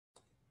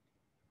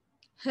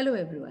Hello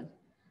everyone.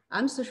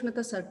 I'm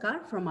Sushmita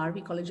Sarkar from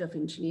RV College of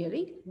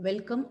Engineering.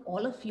 Welcome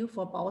all of you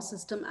for Power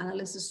System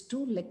Analysis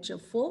 2 Lecture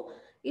 4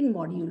 in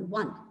Module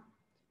 1.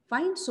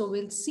 Fine, so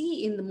we'll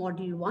see in the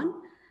Module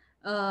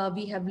 1,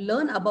 we have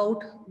learned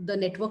about the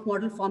network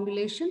model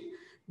formulation.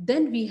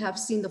 Then we have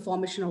seen the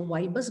formation of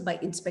Y-bus by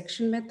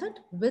inspection method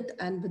with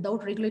and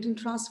without regulating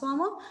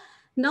transformer.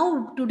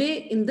 Now,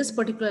 today in this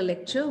particular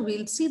lecture,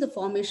 we'll see the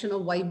formation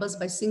of Y-bus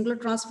by singular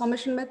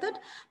transformation method.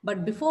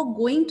 But before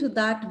going to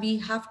that, we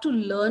have to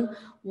learn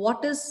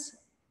what is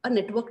a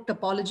network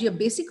topology, a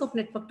basic of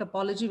network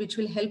topology, which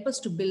will help us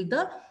to build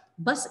the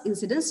bus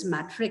incidence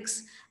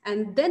matrix.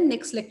 And then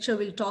next lecture,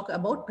 we'll talk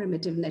about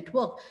primitive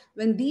network.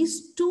 When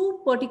these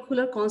two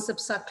particular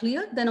concepts are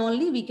clear, then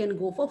only we can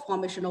go for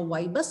formation of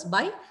Y-bus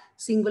by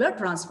singular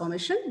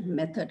transformation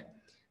method.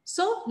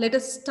 So let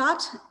us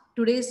start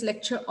today's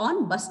lecture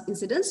on bus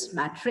incidence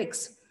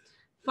matrix.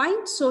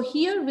 Fine. So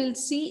here we'll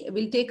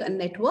take a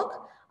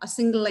network, a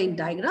single line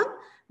diagram,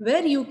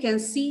 where you can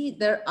see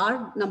there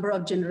are number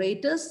of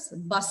generators,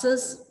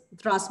 buses,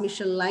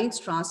 transmission lines,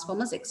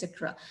 transformers,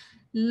 etc.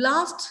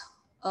 Last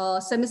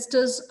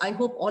semesters, I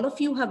hope all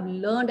of you have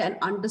learned and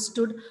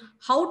understood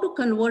how to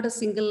convert a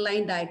single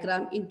line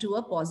diagram into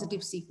a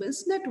positive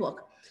sequence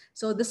network.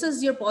 So this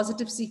is your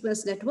positive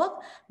sequence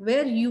network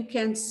where you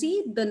can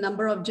see the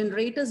number of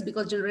generators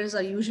because generators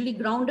are usually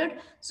grounded.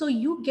 So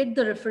you get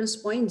the reference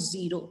point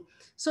 0.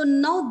 So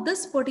now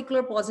this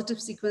particular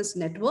positive sequence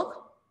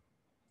network,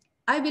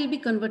 I will be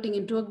converting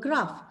into a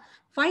graph.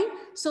 Fine.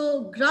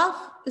 So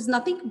graph is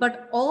nothing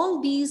but all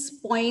these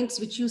points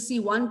which you see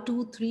 1,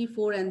 2, 3,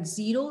 4, and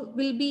 0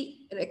 will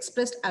be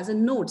expressed as a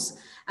nodes.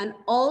 And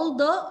all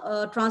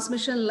the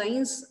transmission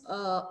lines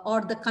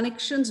or the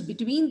connections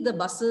between the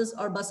buses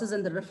or buses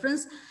and the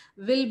reference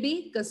will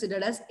be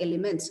considered as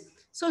elements.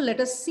 So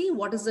let us see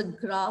what is the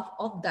graph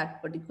of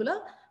that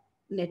particular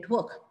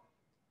network.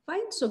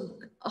 Fine. So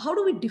how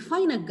do we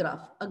define a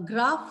graph? A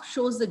graph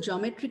shows the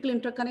geometrical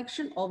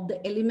interconnection of the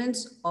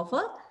elements of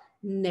a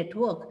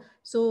network.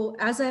 So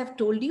as I have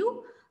told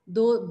you,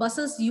 the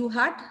buses you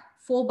had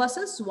 4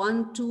 buses,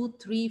 1, 2,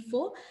 3,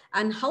 4,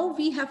 and how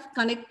we have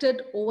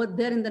connected over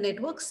there in the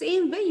network,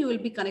 same way you will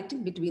be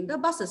connecting between the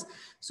buses.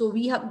 So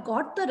we have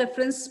got the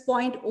reference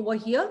point over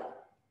here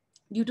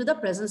due to the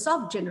presence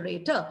of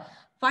generator.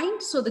 Fine.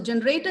 So the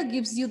generator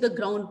gives you the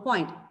ground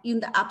point.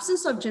 In the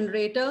absence of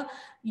generator,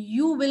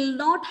 you will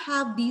not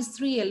have these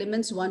 3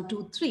 elements 1,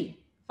 2, 3.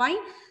 Fine.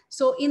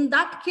 So in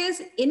that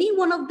case, any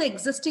one of the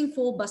existing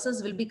 4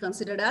 buses will be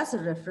considered as a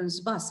reference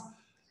bus.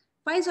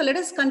 Fine. So let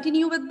us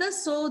continue with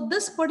this. So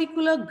this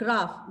particular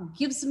graph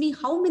gives me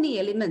how many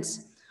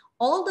elements.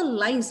 All the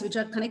lines which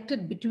are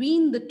connected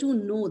between the 2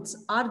 nodes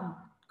are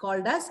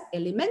called as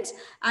elements,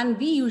 and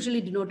we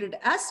usually denote it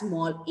as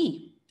small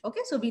e.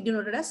 Okay, so we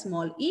denote it as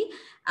small e,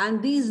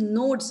 and these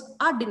nodes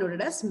are denoted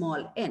as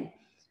small n.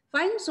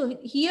 Fine. So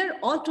here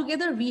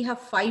altogether we have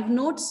 5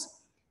 nodes,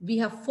 we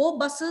have 4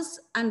 buses,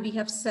 and we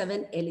have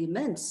 7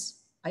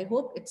 elements. I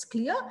hope it's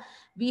clear.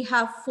 We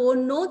have 4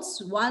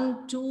 nodes,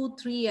 1, 2,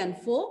 3, and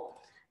 4,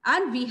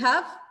 and we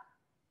have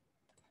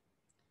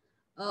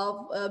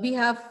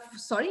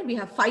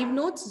 5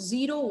 nodes,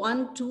 0,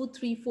 1, 2,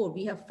 3, 4.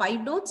 We have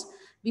 5 nodes.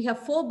 We have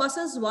 4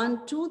 buses,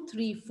 1, 2,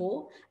 3,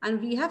 4,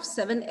 and we have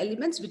 7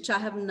 elements, which I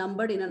have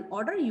numbered in an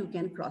order. You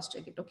can cross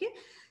check it. Okay.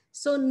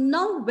 So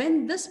now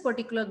when this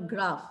particular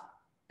graph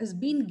has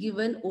been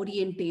given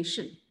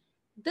orientation,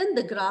 then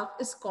the graph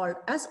is called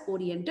as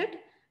oriented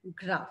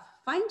graph.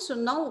 Fine. So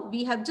now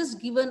we have just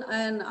given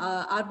an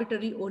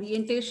arbitrary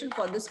orientation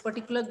for this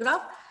particular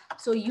graph.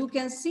 So you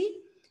can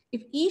see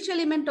if each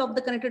element of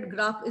the connected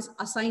graph is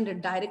assigned a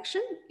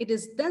direction, it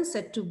is then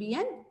said to be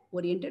an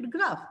oriented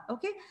graph.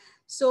 Okay.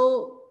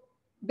 So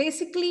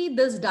basically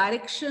this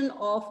direction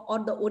of or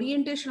the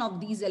orientation of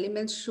these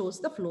elements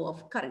shows the flow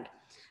of current.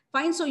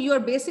 Fine. So you are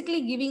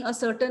basically giving a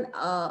certain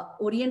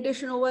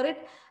orientation over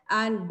it.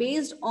 And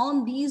based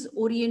on these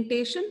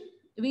orientation,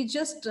 we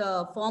just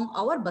form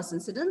our bus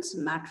incidence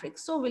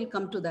matrix. So we'll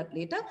come to that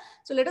later.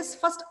 So let us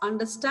first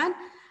understand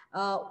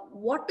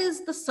what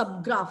is the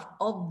subgraph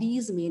of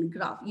these main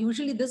graph.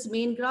 Usually this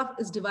main graph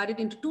is divided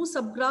into 2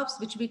 subgraphs,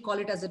 which we call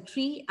it as a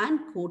tree and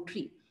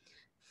co-tree.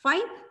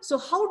 Fine. So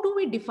how do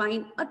we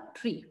define a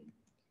tree?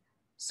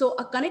 So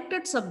a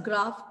connected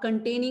subgraph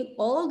containing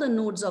all the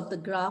nodes of the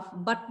graph,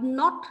 but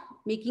not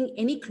making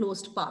any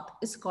closed path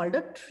is called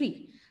a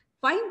tree.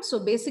 Fine. So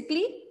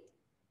basically,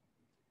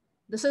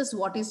 this is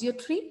what is your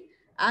tree.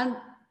 And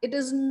it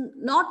is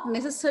not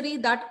necessary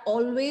that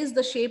always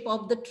the shape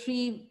of the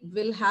tree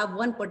will have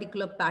one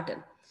particular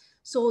pattern.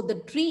 So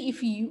the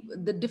tree,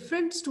 the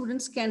different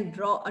students can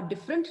draw a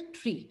different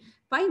tree.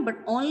 Fine, but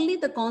only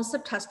the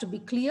concept has to be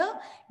clear.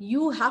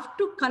 You have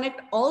to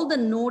connect all the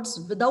nodes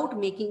without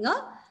making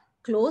a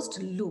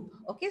closed loop.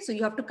 Okay, so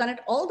you have to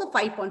connect all the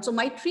 5 points. So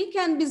my tree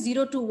can be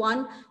 0 to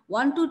 1,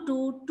 1 to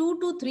 2, 2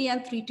 to 3,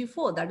 and 3 to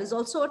 4. That is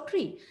also a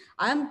tree.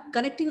 I am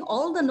connecting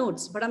all the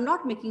nodes, but I'm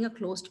not making a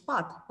closed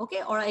path.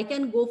 Okay, or I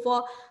can go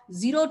for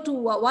 0 to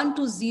 1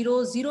 to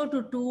 0, 0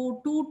 to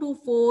 2, 2 to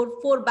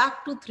 4, 4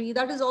 back to 3.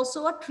 That is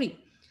also a tree.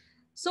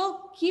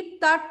 So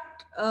keep that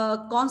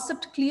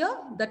concept clear.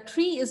 The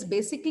tree is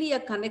basically a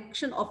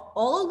connection of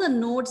all the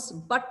nodes,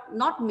 but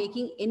not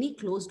making any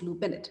closed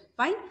loop in it.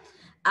 Fine.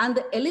 And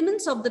the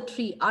elements of the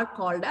tree are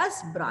called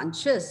as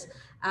branches.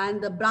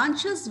 And the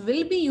branches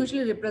will be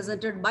usually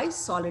represented by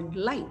solid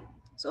line.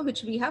 So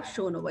which we have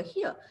shown over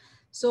here.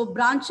 So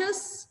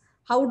branches,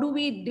 how do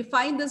we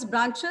define these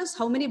branches?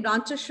 How many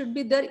branches should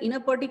be there in a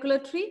particular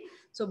tree?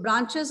 So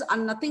branches are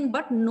nothing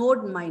but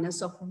node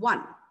minus of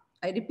 1.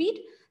 I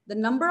repeat, the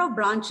number of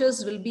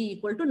branches will be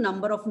equal to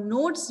number of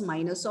nodes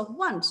minus of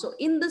 1. So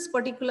in this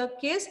particular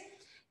case,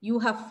 you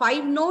have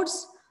 5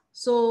 nodes.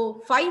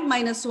 So 5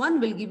 minus 1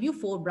 will give you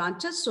 4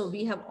 branches. So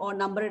we have all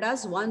numbered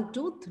as 1,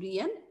 2, 3,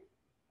 and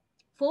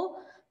 4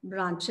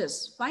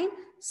 branches. Fine.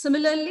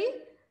 Similarly,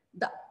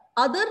 the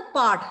other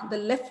part, the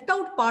left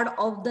out part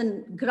of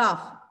the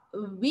graph,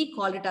 we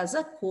call it as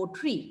a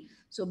co-tree.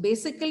 So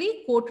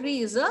basically, co-tree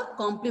is a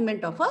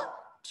complement of a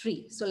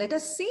tree. So let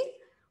us see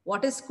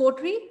what is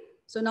co-tree.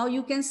 So now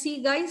you can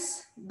see,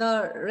 guys,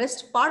 the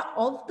rest part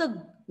of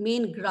the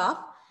main graph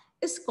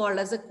is called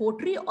as a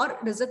co-tree, or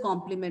it is a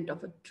complement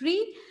of a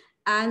tree.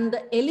 And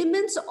the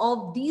elements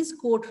of these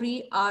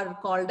co-tree are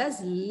called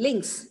as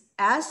links.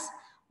 As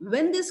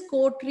when this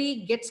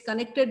co-tree gets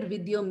connected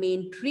with your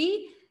main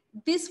tree,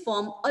 this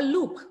form a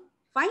loop.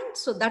 Fine.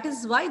 So that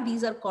is why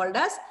these are called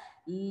as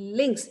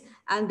links,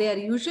 and they are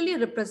usually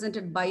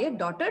represented by a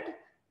dotted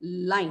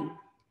line.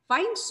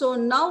 Fine. So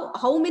now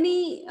how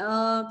many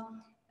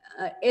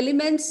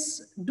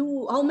elements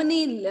do, how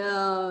many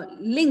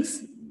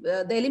links,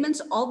 the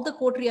elements of the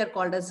co-tree are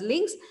called as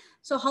links.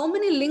 So how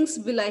many links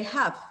will I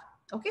have?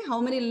 Okay,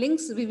 how many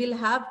links we will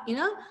have in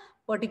a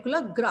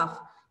particular graph?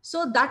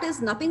 So that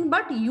is nothing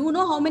but, you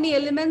know how many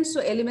elements.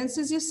 So elements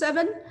is your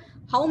 7.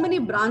 How many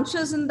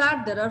branches in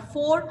that? There are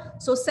 4.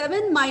 So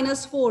 7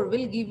 minus 4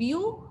 will give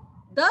you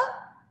the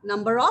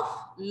number of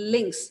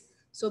links.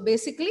 So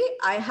basically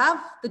I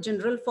have the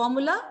general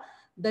formula.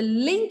 The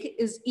link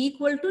is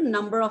equal to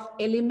number of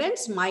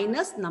elements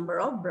minus number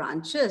of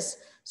branches.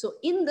 So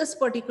in this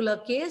particular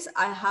case,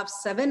 I have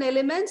 7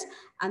 elements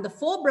and the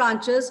 4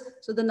 branches.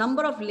 So the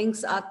number of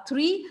links are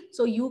 3.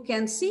 So you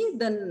can see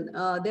then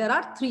there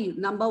are 3,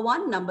 number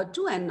 1, number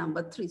 2, and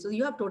number 3. So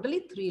you have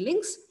totally 3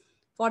 links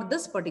for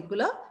this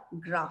particular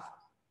graph.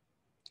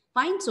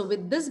 Fine. So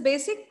with this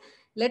basic,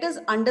 let us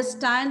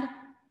understand.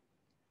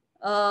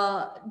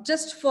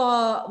 Just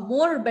for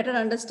more better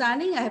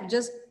understanding, I have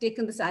just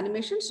taken this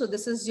animation. So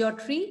this is your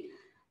tree.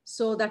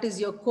 So that is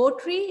your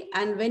co-tree.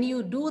 And when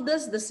you do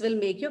this, this will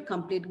make your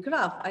complete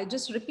graph. I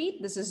just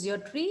repeat, this is your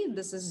tree,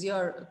 this is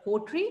your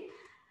co-tree,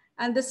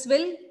 and this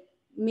will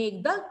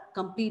make the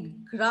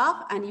complete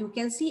graph. And you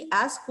can see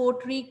as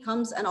co-tree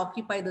comes and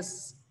occupy the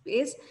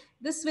space,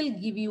 this will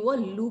give you a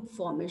loop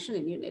formation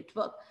in your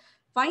network.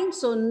 Fine.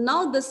 So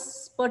now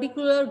this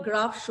particular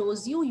graph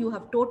shows you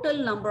have total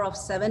number of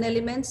 7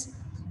 elements.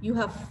 You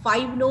have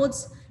 5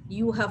 nodes,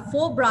 you have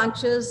 4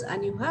 branches,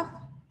 and you have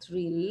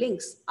 3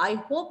 links. I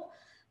hope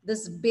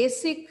this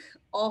basic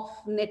of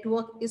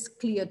network is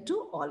clear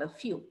to all of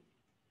you.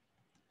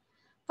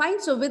 Fine.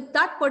 So with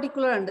that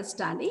particular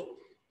understanding,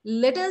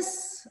 let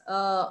us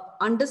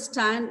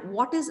understand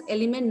what is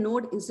element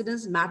node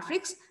incidence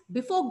matrix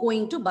before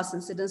going to bus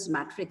incidence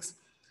matrix.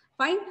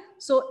 Fine.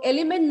 So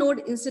element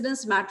node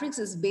incidence matrix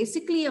is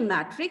basically a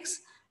matrix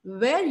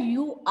where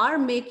you are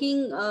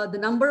making the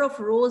number of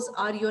rows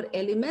are your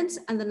elements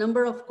and the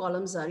number of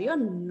columns are your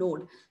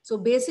node. So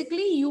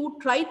basically you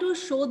try to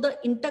show the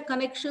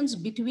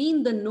interconnections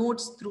between the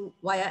nodes through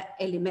via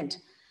element.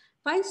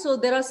 Fine. So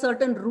there are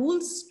certain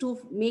rules to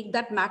make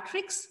that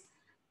matrix,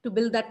 to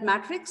build that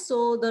matrix.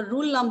 So the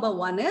rule number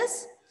 1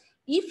 is,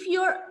 if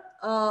your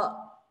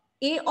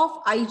A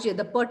of ij,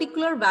 the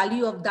particular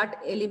value of that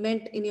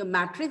element in your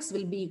matrix,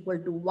 will be equal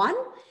to 1,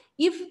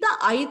 if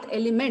the ith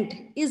element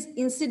is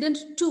incident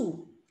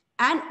to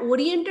and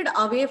oriented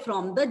away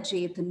from the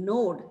jth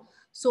node.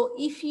 So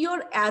if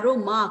your arrow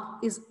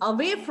mark is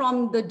away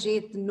from the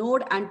jth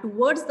node and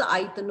towards the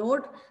ith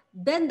node,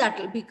 then that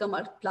will become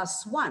a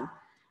 +1.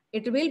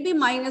 It will be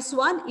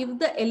 -1 if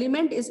the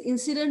element is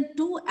incident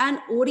to and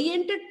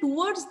oriented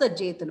towards the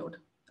jth node.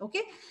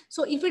 Okay.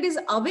 So if it is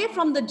away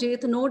from the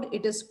jth node,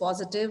 it is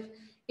positive.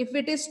 If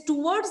it is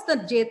towards the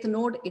jth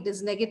node, it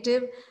is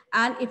negative.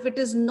 And if it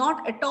is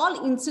not at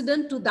all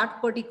incident to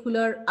that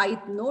particular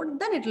ith node,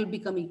 then it will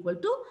become equal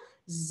to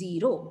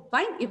 0.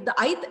 Fine. If the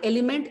ith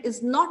element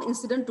is not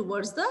incident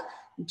towards the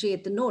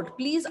jth node,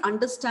 please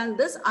understand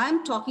this. I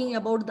am talking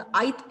about the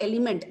ith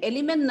element.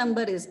 Element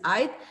number is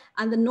ith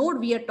and the node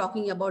we are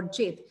talking about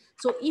jth.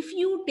 So if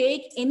you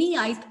take any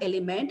ith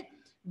element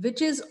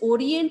which is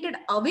oriented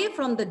away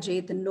from the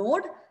jth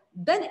node,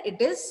 then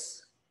it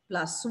is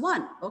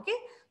 +1. Okay.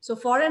 So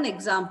for an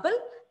example,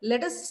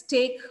 let us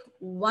take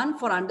one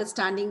for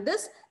understanding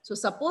this. So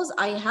suppose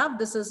I have,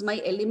 this is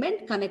my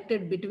element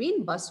connected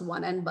between bus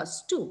 1 and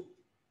bus 2.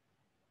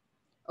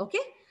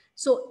 Okay.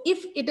 So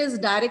if it is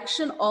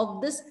direction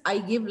of this, I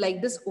give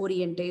like this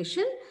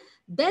orientation,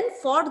 Then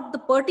for the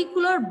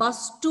particular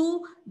bus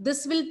 2,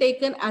 this will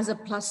taken as a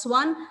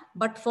 +1,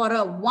 but for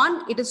a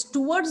 1, it is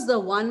towards the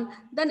 1,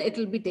 then it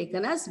will be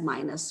taken as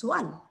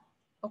 -1.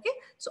 Okay,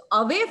 so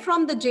away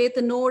from the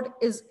jth node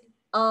is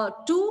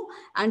 2,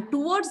 and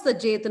towards the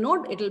jth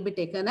node, it will be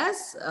taken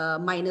as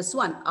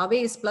 -1.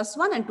 Away is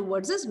 +1 and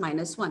towards is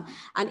 -1.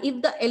 And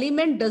if the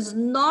element does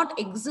not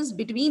exist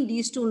between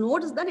these two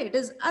nodes, then it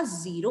is a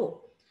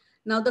 0.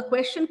 Now the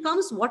question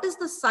comes, what is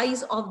the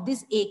size of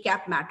this A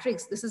cap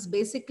matrix? This is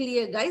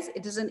basically, guys,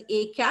 it is an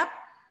A cap.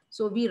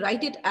 So we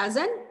write it as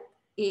an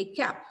A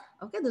cap.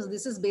 Okay,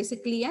 this is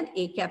basically an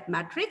A cap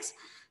matrix.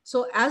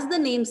 So as the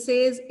name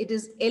says, it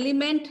is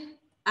element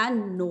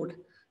and node.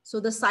 So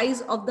the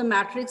size of the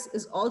matrix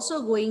is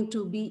also going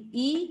to be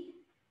E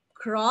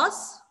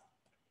cross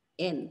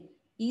N.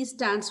 E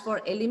stands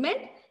for element,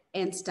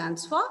 N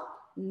stands for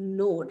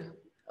node.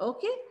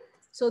 Okay.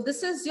 So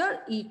this is your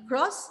E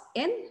cross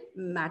N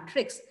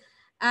matrix,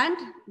 and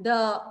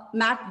the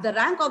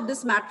rank of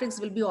this matrix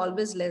will be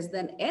always less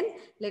than N.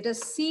 Let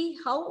us see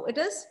how it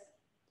is.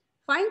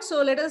 Fine.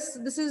 So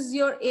this is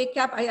your A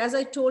cap. As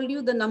I told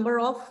you, the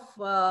number of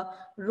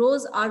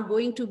rows are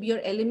going to be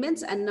your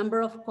elements and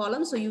number of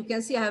columns. So you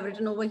can see I have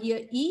written over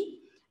here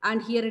E,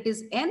 and here it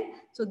is N.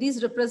 So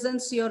these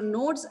represents your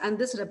nodes and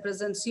this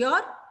represents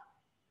your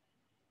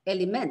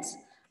elements.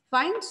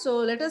 Fine. So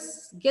let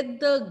us get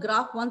the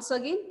graph once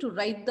again to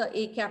write the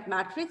A cap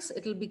matrix.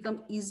 It will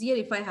become easier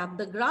if I have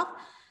the graph.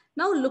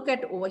 Now look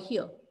at over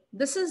here.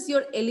 This is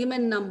your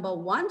element number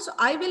 1. So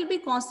I will be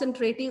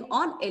concentrating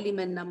on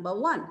element number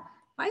 1.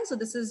 Fine. So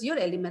this is your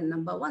element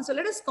number 1. So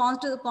let us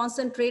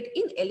concentrate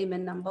in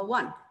element number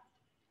 1.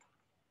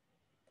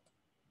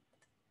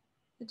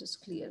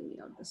 Just clear me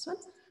out this one.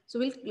 So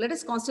let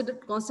us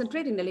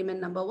concentrate in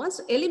element number 1.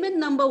 So element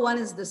number 1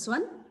 is this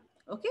one.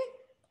 Okay.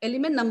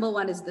 Element number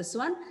 1 is this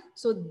one.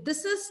 So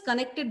this is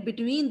connected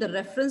between the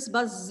reference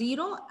bus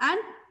 0 and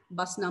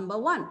bus number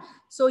 1.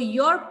 So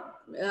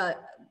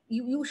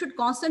you should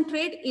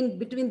concentrate in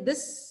between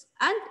this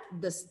and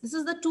this. This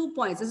is the 2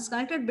 points. This is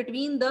connected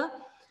between the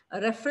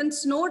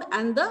reference node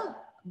and the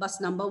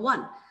bus number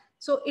 1.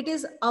 So it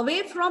is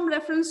away from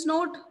reference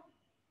node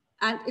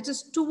and it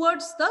is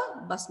towards the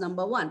bus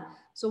number 1.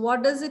 So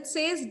what does it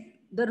say?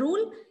 The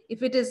rule,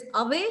 if it is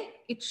away,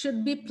 it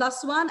should be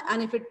 +1,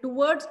 and if it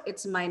towards,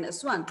 it's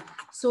 -1.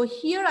 So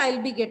here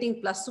I'll be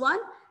getting +1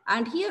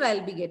 and here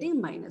I'll be getting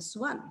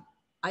 -1.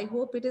 I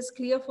hope it is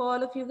clear for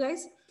all of you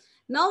guys.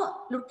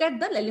 Now look at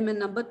the element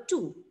number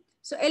 2.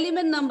 So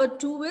element number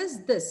 2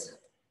 is this.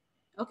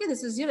 Okay,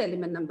 this is your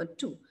element number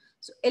 2.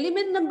 So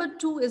element number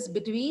 2 is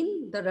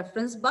between the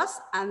reference bus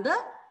and the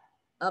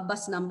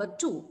bus number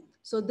 2.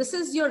 So this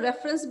is your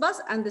reference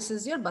bus and this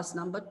is your bus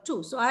number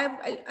 2. So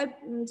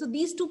so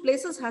these two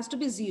places has to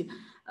be 0.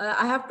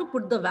 I have to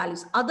put the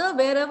values.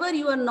 Wherever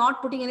you are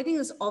not putting anything,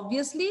 is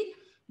obviously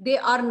they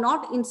are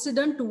not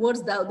incident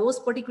towards those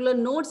particular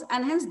nodes,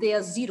 and hence they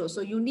are 0.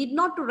 So you need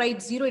not to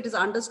write 0. It is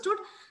understood.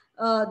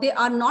 They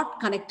are not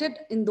connected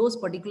in those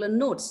particular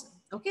nodes.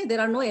 Okay, there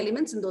are no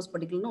elements in those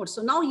particular nodes.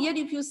 So now here,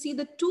 if you see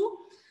the 2,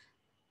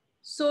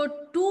 so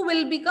 2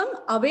 will become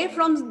away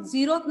from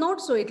 0th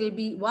node. So it will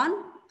be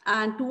 1.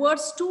 And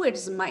towards 2,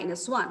 it's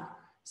 -1.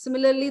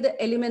 Similarly,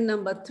 the element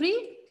number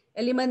 3.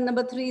 Element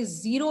number 3 is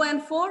 0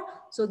 and 4.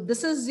 So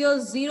this is your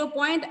 0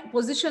 point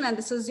position and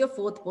this is your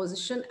 4th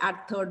position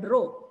at 3rd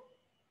row.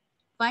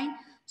 Fine.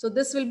 So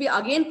this will be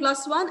again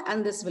 +1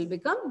 and this will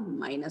become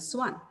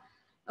 -1.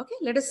 Okay,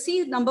 let us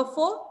see number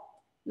 4.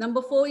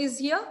 Number 4 is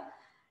here.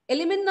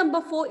 Element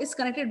number 4 is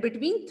connected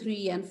between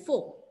 3 and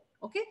 4.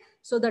 Okay,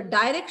 so the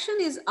direction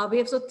is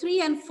away. So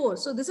 3 and 4.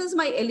 So this is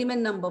my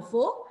element number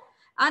 4.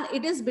 And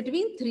it is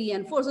between 3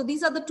 and 4. So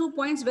these are the 2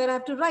 points where I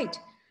have to write.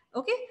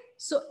 Okay.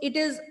 So it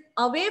is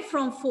away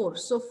from 4.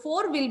 So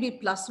 4 will be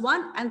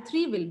 +1 and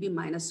 3 will be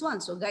 -1.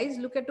 So guys,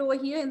 look at over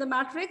here in the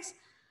matrix.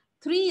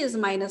 3 is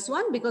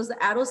 -1 because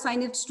the arrow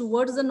sign is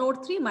towards the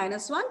node 3,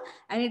 -1.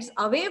 And it's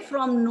away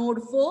from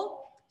node 4.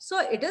 So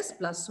it is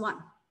 +1.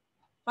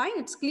 Fine.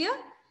 It's clear.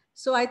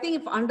 So I think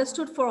if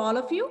understood for all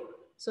of you.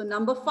 So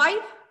number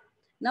 5.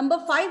 Number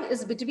 5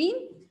 is between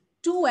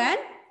 2 and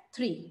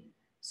 3.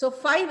 So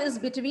 5 is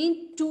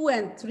between 2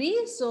 and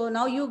 3. So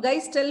now you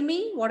guys tell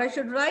me what I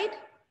should write.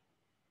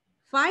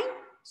 Fine.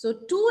 So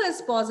 2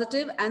 is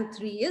positive and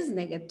 3 is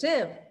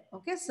negative.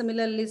 Okay.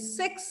 Similarly,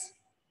 6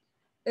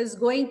 is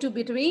going to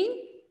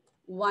between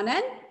 1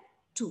 and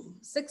 2.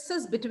 6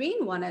 is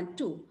between 1 and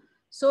 2.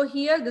 So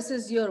here, this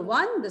is your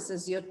 1, this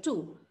is your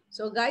 2.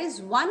 So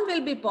guys, 1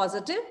 will be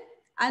positive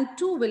and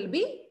 2 will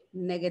be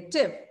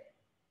negative.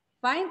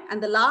 Fine.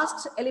 And the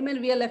last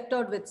element we are left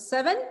out with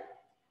 7.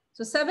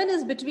 So 7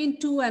 is between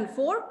 2 and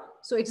 4.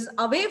 So it is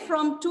away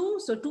from 2.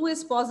 So 2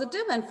 is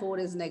positive and 4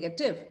 is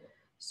negative.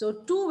 So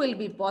 2 will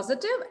be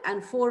positive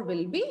and 4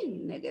 will be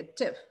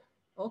negative.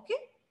 Okay.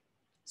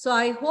 So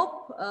I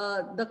hope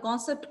the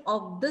concept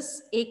of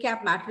this A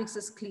cap matrix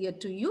is clear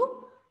to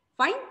you.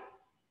 Fine.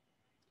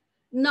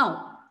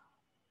 Now,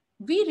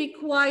 we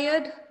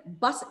required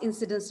bus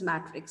incidence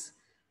matrix.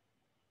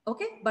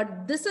 Okay.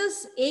 But this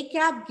is A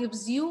cap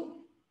gives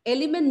you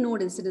element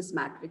node incidence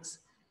matrix.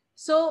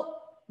 So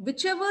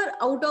whichever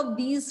out of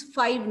these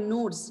 5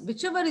 nodes,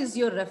 whichever is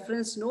your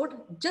reference node,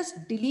 just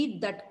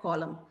delete that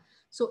column.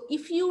 So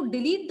if you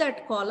delete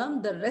that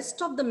column, the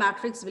rest of the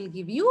matrix will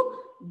give you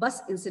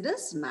bus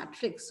incidence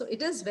matrix. So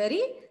it is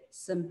very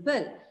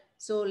simple.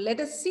 So let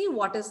us see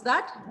what is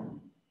that.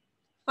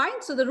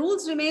 Fine. So the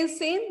rules remain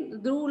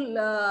same. The rule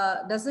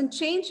doesn't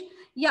change.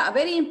 Yeah, a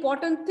very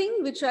important thing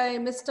which I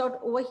missed out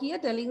over here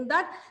telling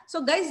that.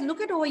 So guys,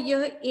 look at over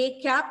here,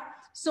 A cap.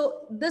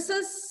 So this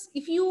is,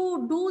 if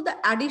you do the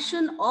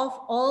addition of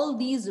all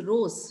these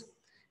rows,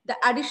 the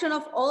addition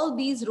of all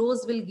these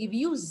rows will give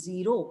you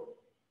 0.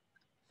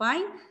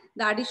 Fine.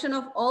 The addition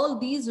of all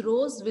these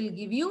rows will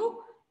give you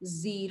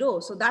 0.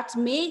 So that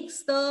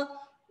makes the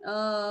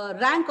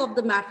rank of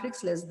the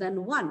matrix less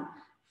than 1.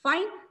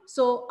 Fine.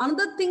 So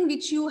another thing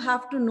which you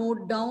have to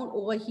note down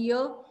over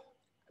here,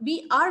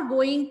 we are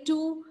going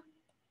to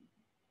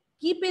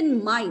keep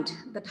in mind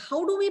that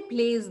how do we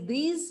place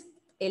these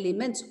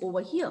elements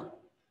over here?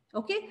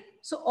 Okay,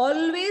 so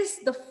always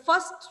the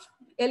first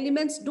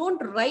elements,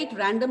 don't write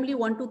randomly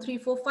 1, 2, 3,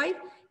 4, 5.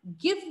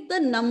 Give the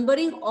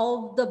numbering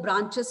of the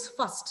branches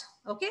first.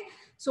 Okay,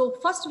 so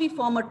first we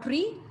form a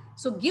tree.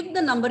 So give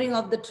the numbering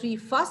of the tree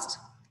first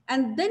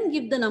and then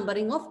give the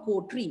numbering of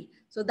core tree.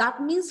 So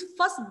that means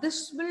first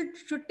this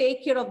should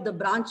take care of the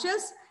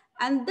branches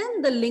and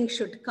then the link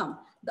should come.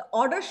 The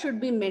order should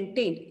be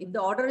maintained. If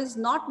the order is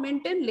not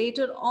maintained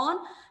later on,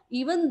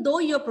 even though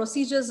your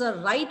procedures are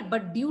right,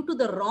 but due to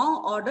the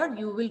wrong order,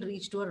 you will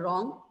reach to a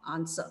wrong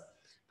answer.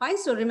 Fine.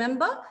 So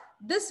remember,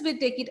 this we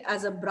take it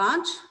as a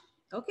branch.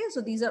 Okay.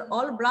 So these are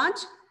all branch.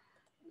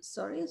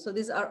 Sorry. So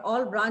these are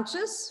all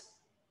branches.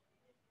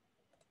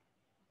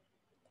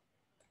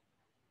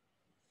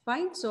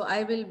 Fine. So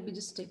I will be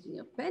just taking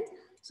a pen.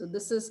 So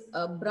this is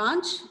a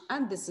branch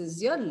and this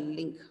is your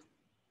link.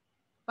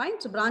 Fine.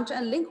 So branch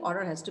and link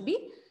order has to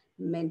be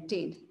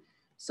maintained.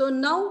 So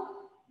now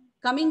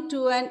coming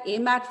to an A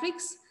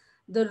matrix,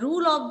 the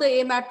rule of the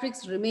A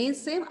matrix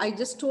remains same. I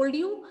just told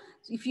you,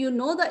 if you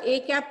know the A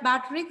cap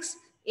matrix,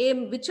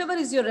 whichever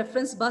is your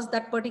reference bus,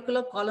 that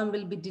particular column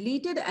will be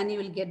deleted and you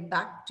will get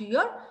back to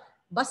your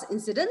bus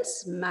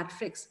incidence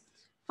matrix.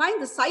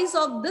 Find the size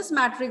of this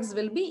matrix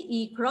will be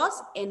E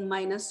cross n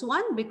minus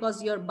 1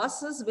 because your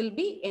buses will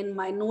be n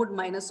node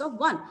minus of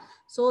 1.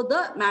 So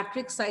the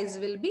matrix size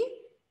will be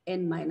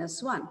n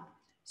minus 1.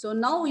 So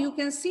now you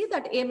can see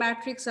that A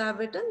matrix I have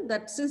written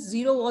that since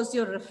 0 was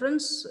your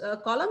reference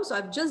column, so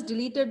I've just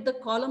deleted the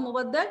column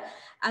over there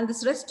and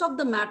this rest of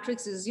the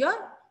matrix is your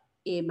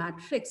A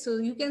matrix. So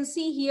you can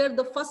see here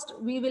the first,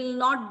 we will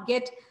not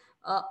get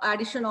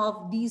addition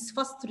of these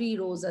first 3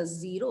 rows as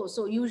 0.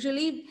 So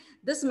usually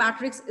this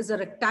matrix is a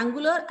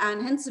rectangular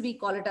and hence we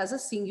call it as a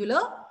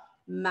singular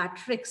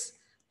matrix.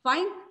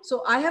 Fine.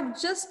 So I have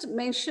just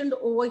mentioned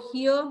over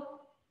here.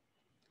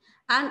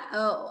 And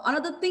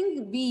another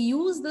thing, we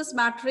use this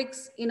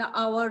matrix in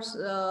our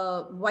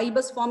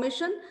Y-bus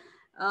formation.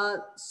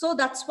 So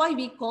that's why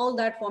we call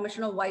that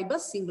formation of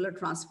Y-bus singular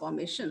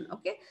transformation.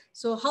 Okay.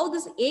 So how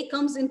this A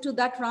comes into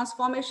that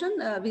transformation,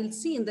 we'll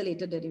see in the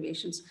later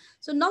derivations.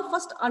 So now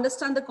first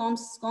understand the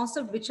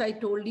concept which I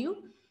told you,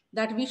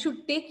 that we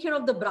should take care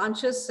of the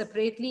branches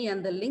separately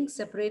and the links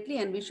separately,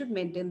 and we should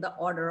maintain the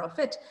order of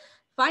it.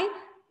 Fine.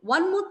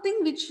 One more thing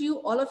which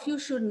all of you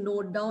should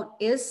note down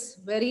is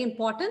very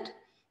important.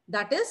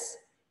 That is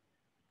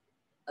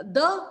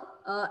the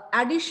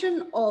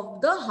addition of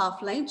the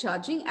half line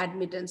charging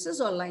admittances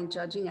or line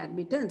charging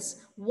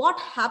admittance. What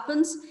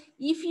happens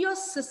if your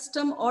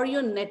system or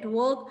your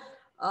network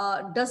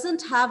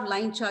doesn't have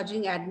line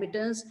charging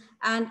admittance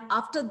and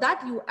after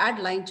that you add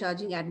line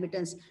charging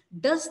admittance?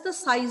 Does the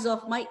size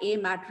of my A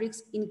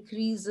matrix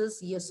increases,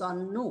 yes or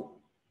no?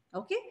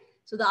 Okay,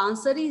 so the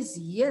answer is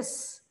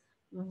yes.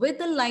 With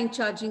the line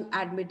charging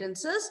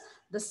admittances,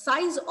 the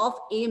size of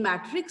A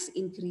matrix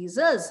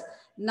increases.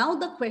 Now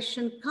the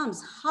question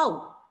comes,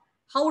 how?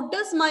 How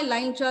does my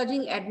line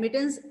charging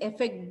admittance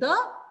affect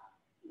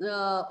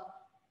the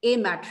A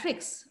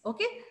matrix?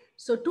 Okay,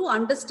 so to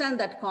understand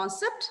that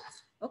concept,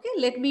 okay,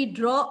 let me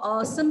draw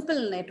a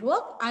simple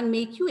network and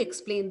make you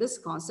explain this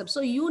concept.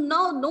 So you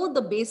now know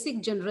the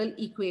basic general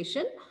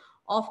equation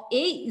of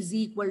A is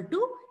equal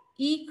to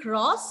E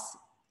cross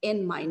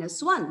n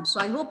minus 1.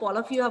 So I hope all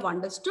of you have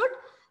understood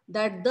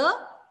that the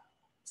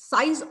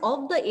size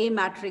of the A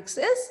matrix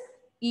is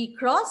E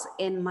cross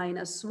n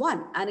minus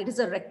 1 and it is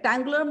a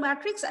rectangular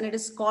matrix and it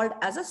is called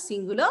as a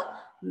singular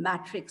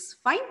matrix.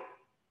 Fine.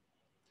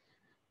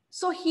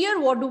 So here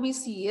what do we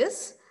see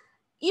is,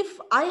 if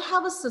I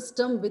have a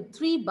system with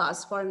 3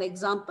 bus, for an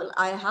example,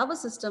 I have a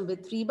system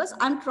with 3 bus,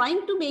 I'm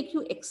trying to make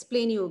you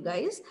explain you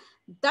guys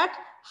that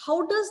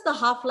how does the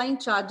half line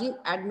charging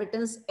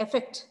admittance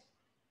affect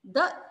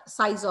the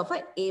size of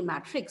an A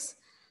matrix.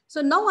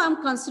 So now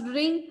I'm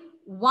considering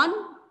one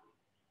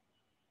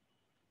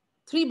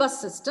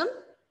 3-bus system,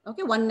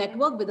 okay, one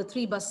network with a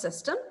 3-bus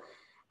system,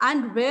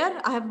 and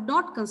where I have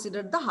not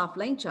considered the half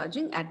line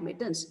charging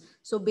admittance.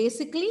 So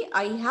basically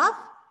I have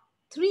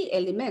 3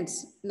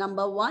 elements,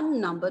 number 1,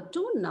 number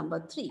 2,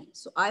 number 3.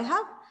 So I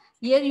have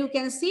Here you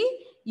can see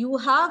you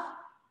have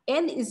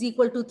n is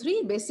equal to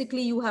 3.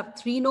 Basically, you have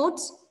 3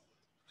 nodes.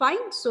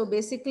 Fine. So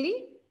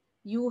basically,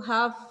 you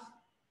have,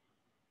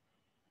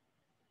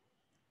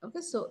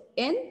 okay, so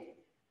n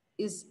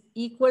is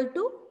equal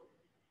to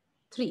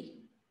 3.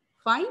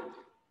 Fine.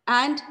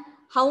 And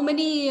how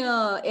many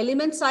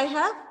elements I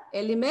have?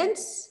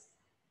 Elements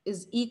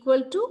is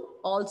equal to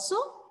also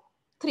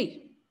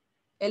 3.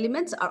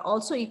 Elements are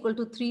also equal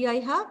to 3 I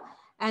have,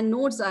 and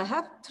nodes I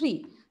have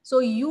 3. So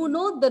you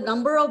know the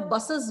number of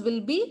buses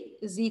will be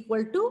is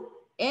equal to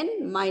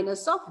n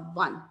minus of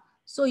 1.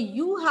 So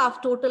you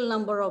have total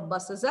number of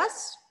buses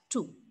as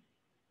 2.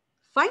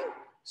 Fine.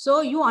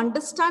 So you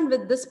understand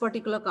with this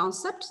particular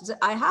concept,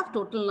 I have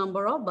total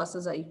number of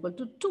buses are equal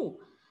to 2.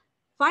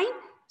 Fine.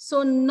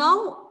 So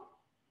now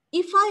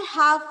if I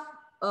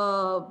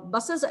have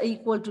buses are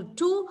equal to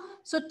 2,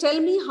 so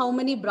tell me how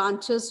many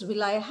branches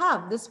will I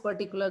have? This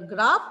particular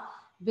graph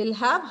will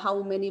have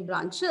how many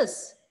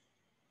branches?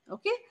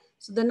 Okay.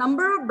 So the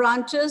number of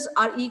branches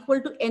are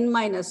equal to n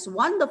minus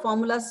 1, the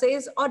formula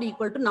says, or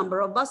equal to number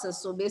of buses.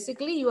 So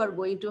basically you are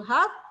going to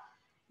have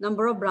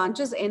number of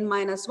branches n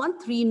minus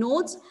 1, 3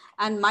 nodes,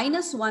 and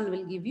minus 1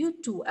 will give you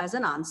 2 as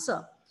an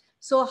answer.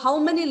 So how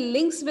many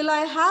links will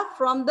I have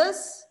from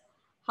this?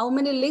 How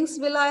many links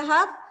will I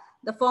have?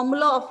 The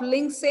formula of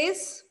link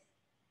says,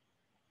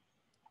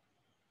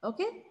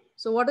 okay.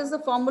 So what is the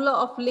formula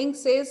of link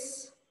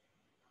says?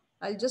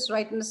 I'll just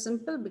write in a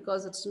simple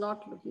because it's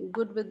not looking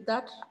good with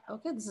that.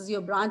 Okay, this is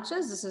your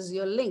branches, this is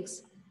your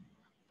links.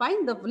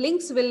 Fine, the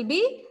links will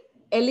be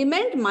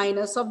element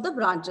minus of the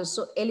branches.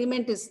 So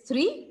element is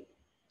 3,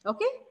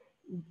 okay.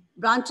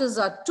 Branches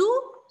are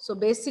 2. So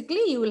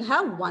basically you will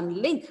have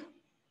 1 link.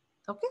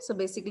 Okay, so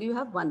basically you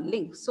have 1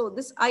 link. So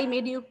this I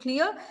made you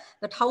clear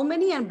that how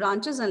many and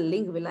branches and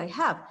link will I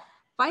have.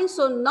 Fine,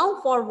 so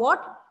now for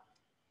what?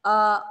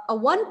 A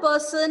one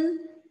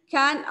person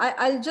can,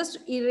 I'll just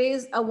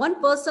erase, a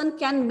one person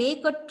can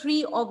make a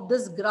tree of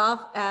this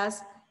graph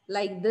as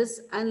like this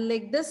and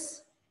like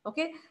this.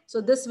 Okay, so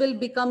this will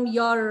become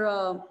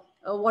your,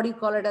 what do you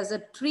call it, as a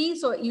tree.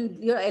 So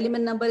your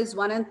element number is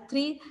 1 and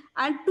 3,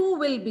 and 2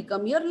 will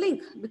become your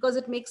link because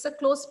it makes a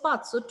closed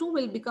path. So 2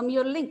 will become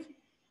your link.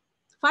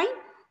 Fine.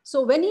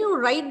 So when you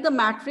write the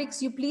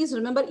matrix, you please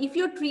remember if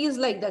your tree is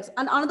like this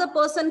and another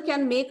person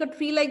can make a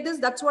tree like this,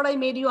 that's what I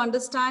made you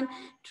understand.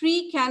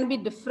 Tree can be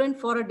different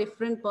for a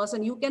different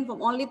person. You can,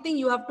 from only thing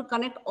you have to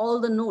connect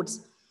all the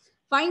nodes.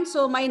 Fine.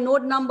 So my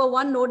node number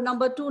 1, node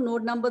number 2,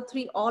 node number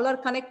 3, all are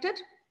connected.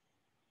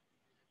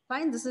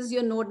 Fine. This is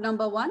your node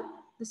number 1.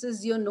 This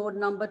is your node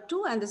number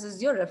 2, and this is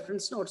your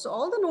reference node. So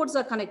all the nodes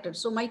are connected.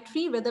 So my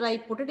tree, whether I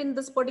put it in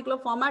this particular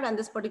format and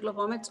this particular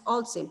format, it's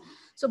all same.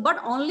 So, but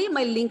only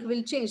my link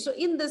will change. So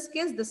in this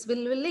case, this will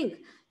link.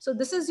 So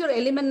this is your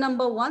element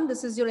number 1.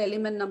 This is your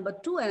element number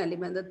 2 and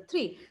element number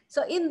 3.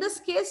 So in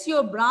this case,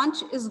 your branch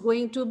is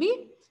going to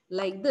be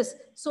like this.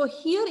 So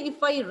here,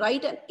 if I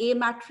write an A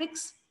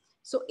matrix,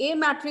 so A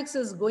matrix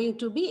is going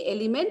to be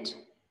element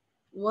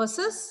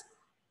versus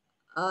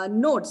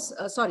nodes,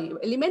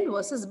 element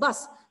versus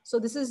bus. So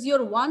this is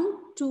your 1,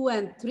 2,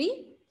 and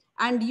 3.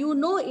 And you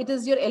know it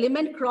is your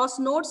element cross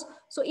nodes.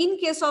 So in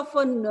case of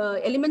an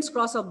elements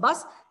cross of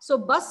bus, so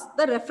bus,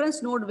 the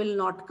reference node will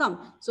not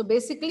come. So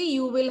basically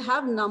you will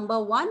have number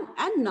 1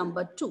 and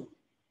number 2.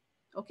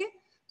 Okay.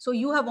 So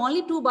you have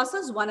only 2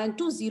 buses, 1 and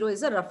 2, 0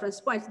 is a reference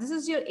point. This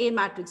is your A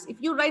matrix. If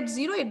you write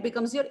 0, it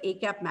becomes your A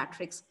cap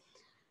matrix.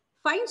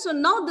 Fine. So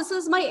now this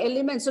is my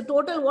element. So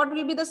total, what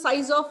will be the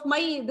size of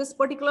my this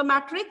particular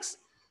matrix?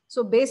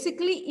 So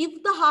basically,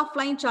 if the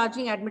half-line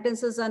charging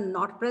admittances are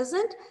not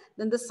present,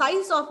 then the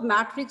size of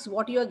matrix,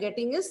 what you are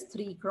getting is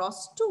 3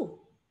 cross 2.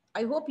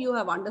 I hope you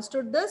have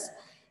understood this.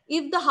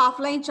 If the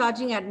half-line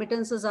charging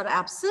admittances are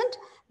absent,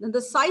 then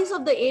the size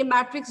of the A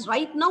matrix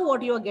right now,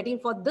 what you are getting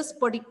for this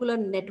particular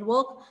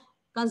network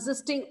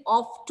consisting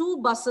of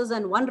 2 buses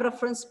and 1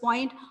 reference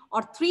point,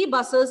 or 3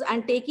 buses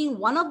and taking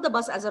one of the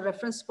bus as a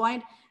reference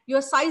point,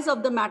 your size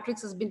of the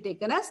matrix has been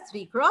taken as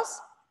 3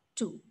 cross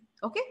 2.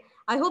 Okay.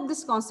 I hope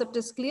this concept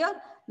is clear.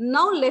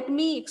 Now let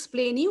me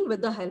explain you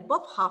with the help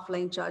of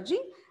half-line charging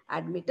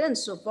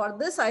admittance. So for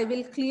this, I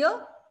will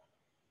clear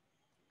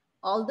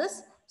all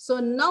this. So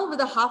now with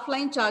the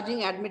half-line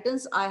charging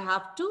admittance, I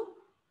have to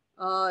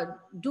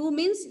do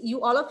means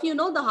you, all of you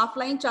know the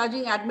half-line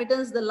charging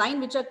admittance, the line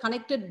which are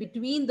connected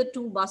between the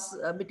two bus,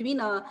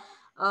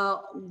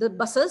 the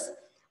buses,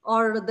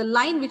 or the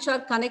line which are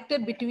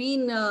connected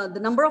between the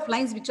number of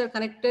lines which are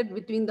connected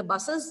between the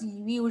buses,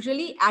 we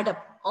usually add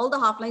up. All the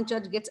half-line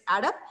charge gets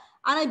add up,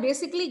 and I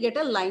basically get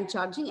a line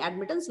charging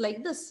admittance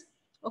like this.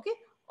 Okay,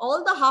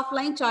 all the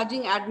half-line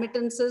charging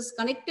admittances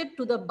connected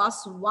to the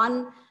bus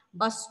 1,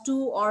 bus 2,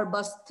 or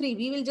bus 3.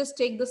 We will just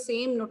take the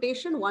same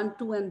notation 1,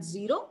 2, and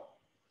 0.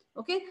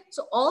 Okay,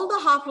 so all the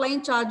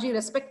half-line charging,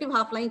 respective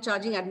half-line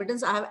charging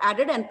admittance, I have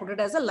added and put it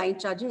as a line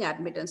charging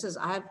admittances.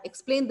 I have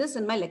explained this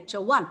in my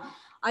lecture 1.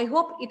 I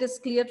hope it is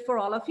clear for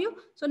all of you.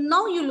 So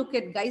now you look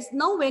at, guys,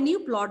 now when you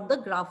plot the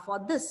graph for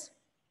this,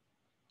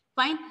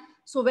 fine.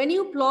 So when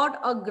you plot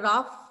a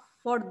graph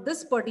for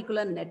this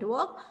particular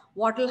network,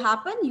 what will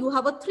happen? You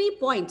have a 3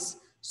 points.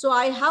 So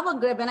I have a,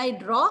 when I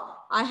draw,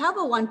 I have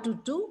a 1 to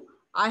 2,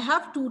 I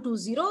have 2 to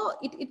 0.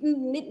 It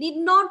need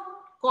not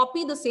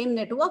copy the same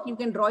network. You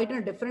can draw it in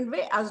a different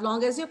way as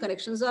long as your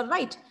connections are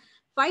right.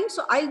 Fine.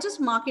 So I'll just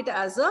mark it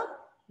as a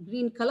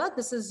green color.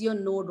 This is your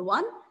node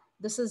 1.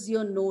 This is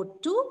your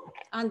node 2.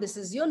 And this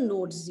is your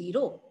node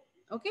 0.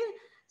 Okay.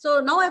 So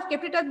now I've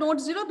kept it at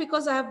node 0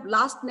 because I have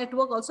last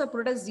network also I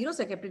put it as 0.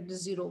 So I kept it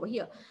as 0 over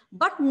here.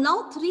 But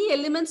now 3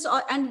 elements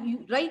are,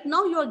 and right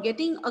now you are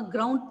getting a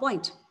ground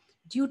point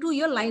due to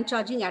your line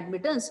charging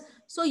admittance.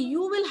 So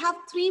you will have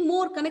 3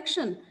 more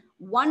connection,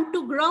 1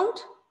 to ground,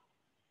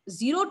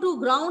 0 to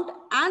ground,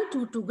 and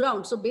 2 to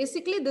ground. So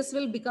basically this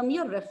will become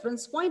your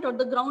reference point or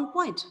the ground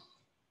point.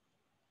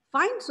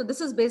 Fine. So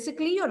this is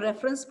basically your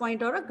reference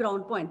point or a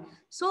ground point.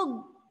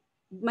 So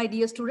my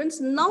dear students,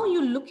 now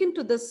you look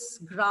into this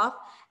graph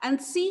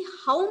and see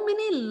how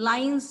many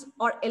lines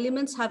or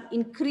elements have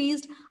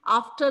increased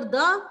after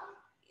the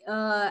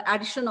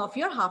addition of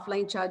your half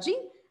line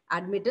charging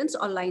admittance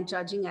or line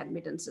charging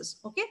admittances.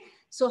 Okay.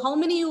 So how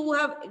many you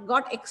have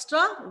got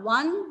extra?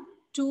 1,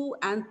 2,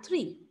 and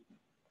 3.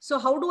 So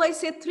how do I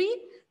say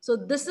 3? So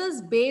this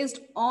is based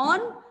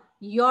on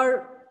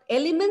your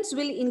elements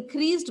will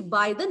increased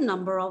by the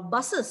number of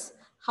buses.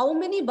 How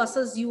many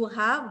buses you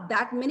have,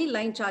 that many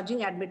line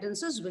charging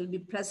admittances will be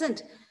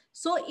present.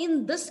 So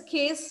in this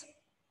case,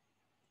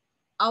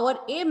 our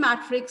A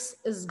matrix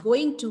is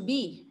going to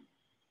be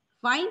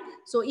fine.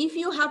 So if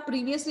you have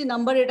previously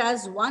numbered it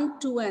as 1,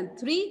 2, and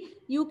 3,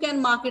 you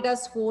can mark it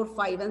as 4,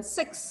 5, and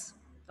 6.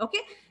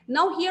 Okay.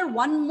 Now here,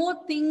 one more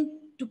thing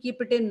to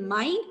keep it in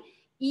mind.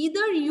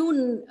 Either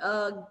you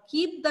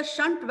keep the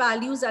shunt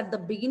values at the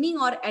beginning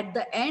or at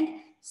the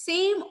end,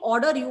 same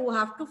order you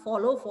have to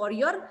follow for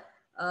your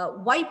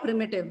Y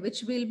primitive,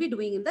 which we'll be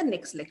doing in the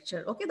next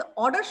lecture. Okay, the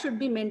order should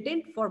be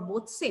maintained for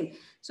both same.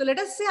 So let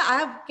us say I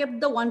have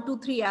kept the 1, 2,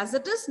 3 as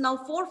it is. Now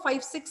 4,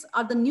 5, 6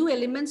 are the new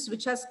elements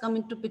which has come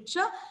into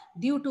picture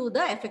due to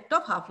the effect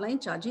of half line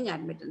charging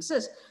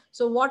admittances.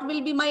 So what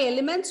will be my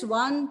elements?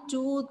 1,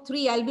 2,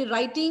 3. I'll be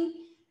writing,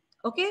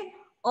 okay,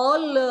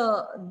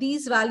 all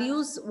these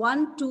values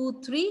 1,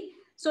 2, 3.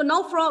 So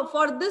now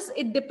for this,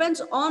 it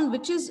depends on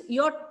which is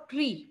your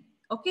tree,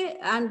 okay,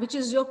 and which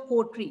is your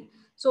core tree.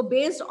 So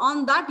based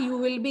on that, you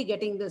will be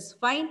getting this.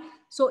 Fine.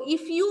 So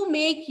if you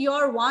make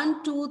your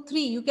 1, 2, 3,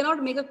 you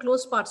cannot make a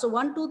closed part. So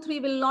 1, 2, 3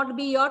 will not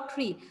be your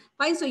tree.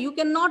 Fine. So you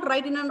cannot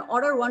write in an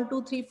order 1,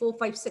 2, 3, 4,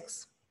 5,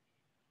 6.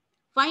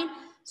 Fine.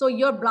 So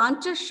your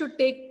branches should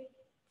take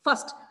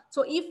first.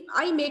 So if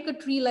I make a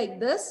tree like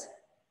this,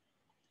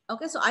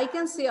 okay, so I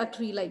can say a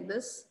tree like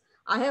this.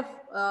 I have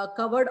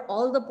covered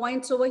all the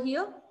points over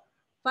here.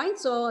 Fine.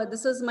 So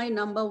this is my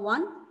number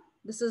 1.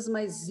 This is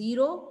my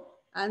 0.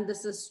 And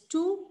this is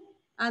 2.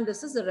 And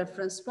this is the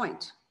reference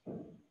point.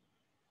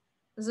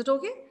 Is it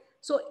okay?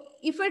 So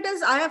if it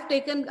is, I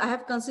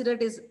have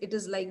considered it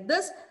is like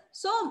this.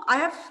 So I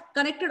have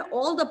connected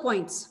all the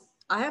points.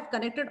 I have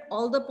connected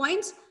all the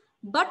points,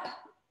 but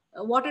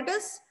what it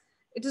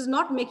is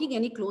not making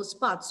any closed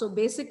path. So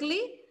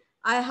basically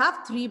I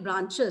have 3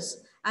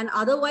 branches, and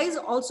otherwise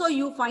also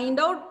you find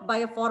out by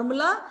a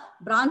formula,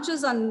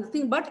 branches are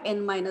nothing but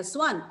n minus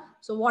 1.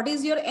 So what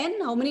is your n?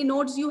 How many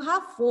nodes you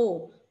have?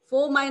 4.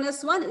 4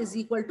 minus 1 is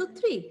equal to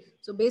 3.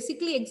 So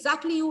basically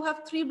exactly you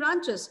have 3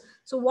 branches.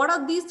 So what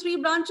are these 3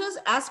 branches?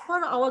 As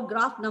per our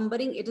graph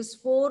numbering, it is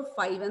 4,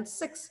 5, and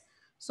 6.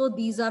 So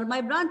these are my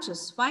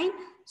branches. Fine.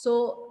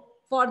 So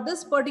for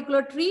this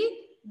particular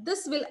tree,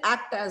 this will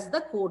act as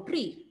the core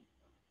tree.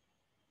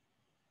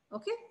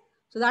 Okay.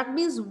 So that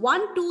means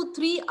 1, 2,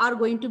 3 are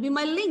going to be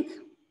my link.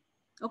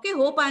 Okay.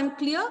 Hope I am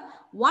clear.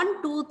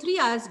 1, 2, 3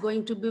 is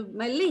going to be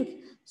my link.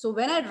 So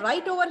when I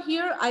write over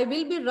here, I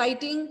will be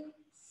writing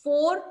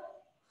 4,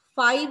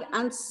 5,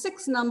 and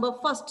 6 number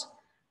first.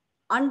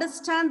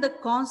 Understand the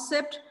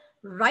concept,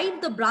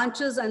 write the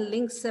branches and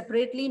links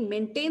separately,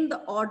 maintain the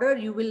order,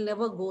 you will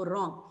never go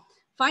wrong.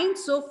 Fine.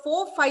 So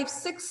 4, 5,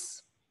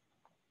 6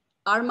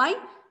 are my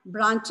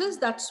branches.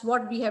 That's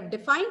what we have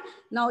defined.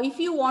 Now, if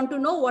you want to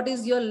know what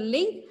is your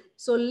link,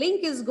 so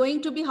link is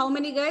going to be how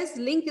many, guys?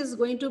 Link is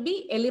going to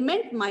be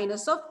element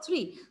minus of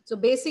 3. So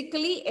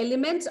basically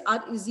elements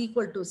are is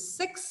equal to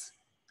 6.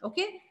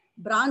 Okay.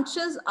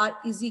 Branches are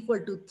is equal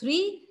to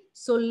 3.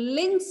 So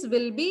links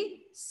will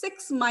be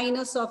 6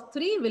 minus of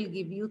 3 will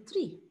give you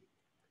 3.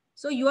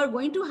 So you are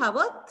going to have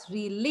a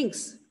 3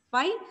 links.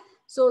 Fine.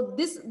 So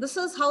this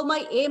is how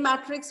my A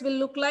matrix will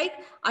look like.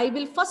 I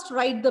will first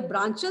write the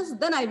branches,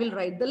 then I will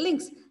write the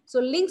links. So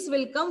links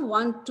will come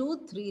 1,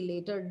 2, 3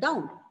 later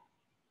down.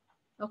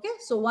 Okay.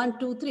 So 1,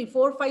 2, 3,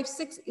 4, 5,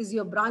 6 is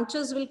your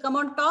branches will come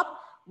on top.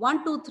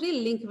 1, 2,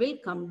 3 link will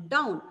come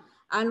down.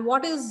 And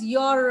what is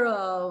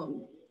your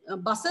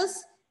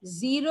buses?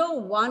 0,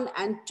 1,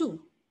 and 2.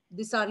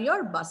 These are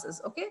your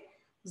buses. Okay.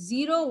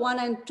 0, 1,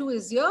 and 2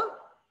 is your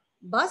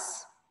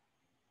bus.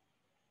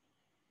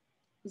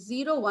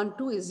 0, 1,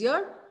 2 is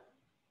your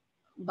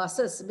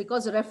buses,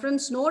 because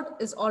reference node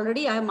is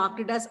already, I have marked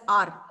it as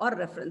R or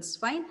reference.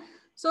 Fine.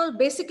 So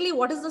basically,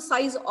 what is the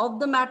size of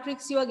the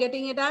matrix you are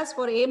getting it as?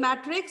 For A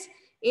matrix?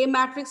 A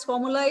matrix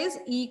formula is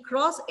E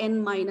cross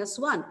n minus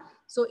 1.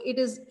 So it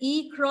is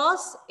E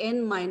cross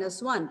n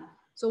minus 1.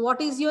 So what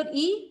is your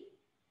E?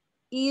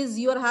 E is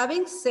you are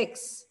having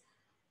 6.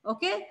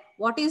 Okay.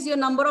 What is your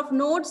number of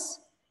nodes?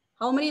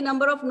 How many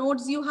number of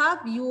nodes you have?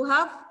 You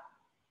have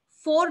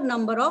 4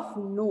 number of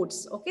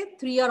nodes. Okay.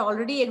 3 are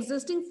already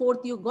existing.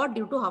 4th you got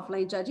due to half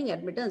line charging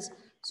admittance.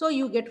 So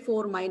you get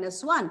 4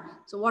 minus 1.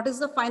 So what is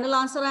the final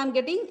answer I am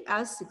getting?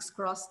 As 6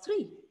 cross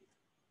 3.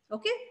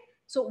 Okay.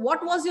 So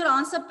what was your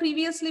answer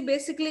previously,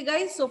 basically,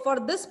 guys? So for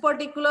this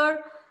particular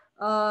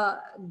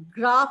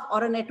graph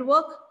or a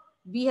network,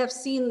 we have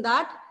seen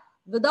that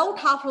without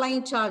half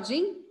line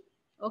charging,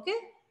 okay,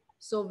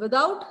 so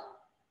without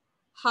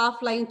half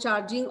line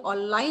charging or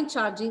line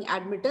charging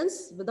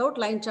admittance, without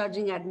line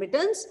charging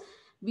admittance,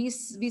 we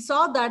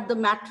saw that the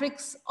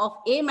matrix of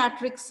A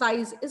matrix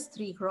size is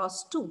 3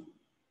 cross 2.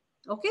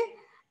 Okay.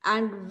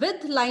 And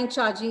with line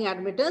charging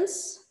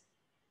admittance,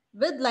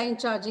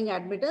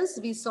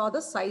 we saw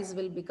the size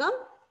will become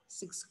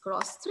 6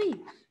 cross 3.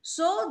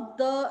 So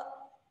the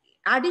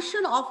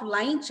addition of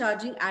line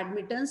charging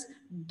admittance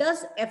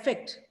does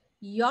affect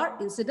your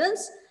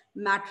incidence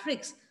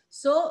matrix.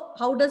 So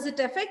how does it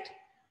affect?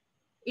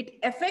 It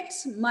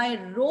affects my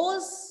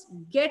rows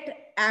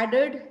get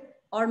added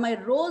or my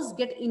rows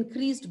get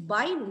increased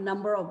by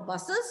number of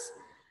buses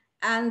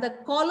and the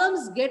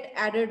columns get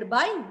added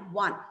by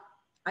 1.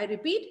 I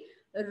repeat,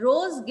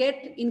 rows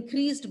get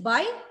increased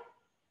by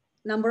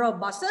number of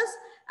buses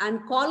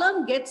and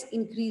column gets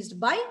increased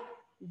by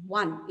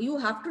 1. You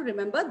have to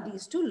remember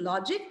these two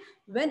logic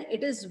when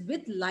it is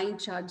with line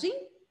charging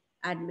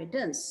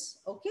admittance.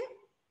 Okay.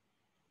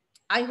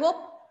 I hope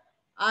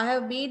I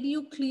have made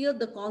you clear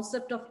the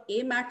concept of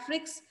A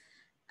matrix,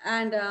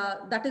 and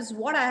that is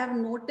what I have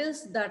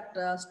noticed, that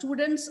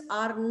students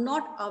are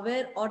not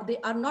aware or they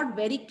are not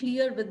very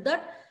clear with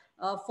that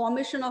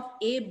formation of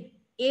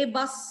A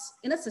bus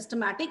in a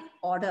systematic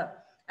order,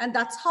 and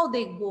that's how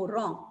they go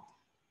wrong.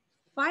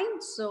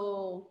 Fine.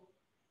 So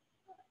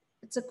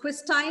it's a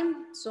quiz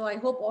time. So I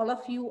hope all of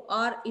you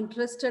are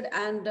interested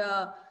and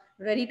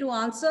ready to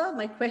answer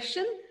my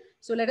question.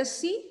 So let us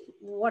see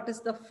what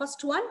is the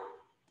first one.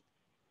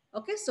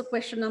 Okay, so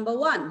question number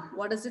 1,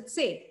 what does it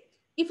say?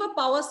 If a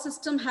power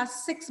system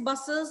has 6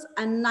 buses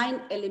and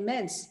 9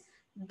 elements,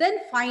 then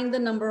find the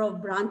number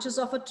of branches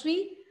of a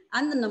tree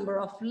and the number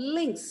of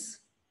links.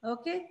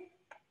 Okay,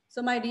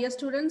 so my dear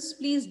students,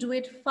 please do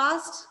it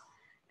fast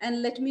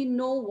and let me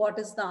know what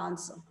is the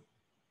answer.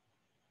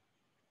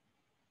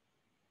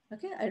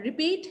 Okay, I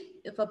repeat,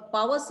 if a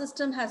power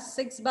system has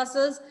 6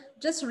 buses,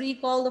 just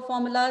recall the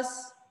formulas.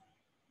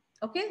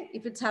 Okay,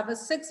 if it's have a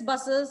 6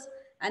 buses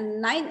and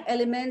 9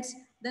 elements,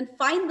 then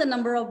find the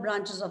number of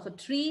branches of a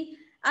tree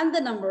and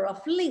the number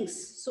of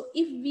links. So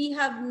if we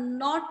have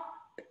not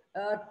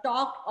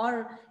talked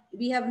or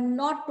we have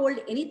not told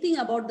anything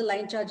about the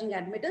line charging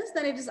admittance,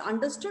 then it is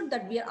understood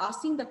that we are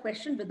asking the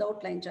question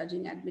without line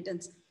charging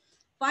admittance.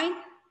 Fine.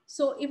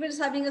 So if it's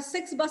having a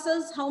 6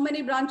 buses, how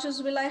many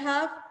branches will I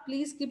have?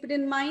 Please keep it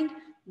in mind.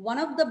 One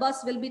of the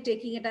bus will be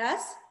taking it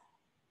as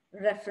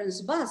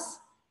reference bus.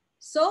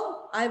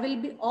 So I will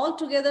be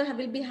altogether, I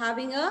will be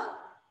having a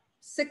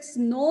 6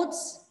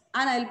 nodes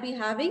and I'll be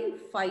having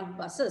 5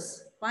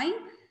 buses. Fine.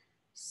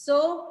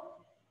 So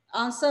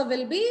answer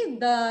will be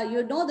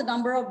the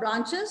number of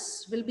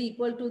branches will be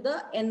equal to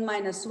the n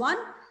minus 1.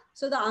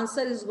 So the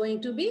answer is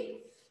going to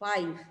be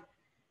 5.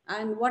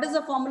 And what is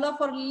the formula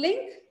for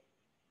link?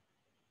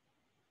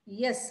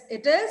 Yes,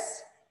 it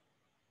is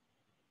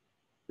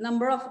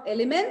number of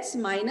elements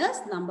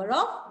minus number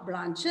of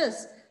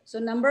branches. So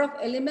number of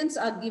elements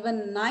are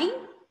given 9.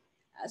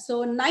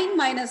 So 9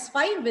 minus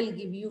 5 will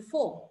give you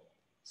 4.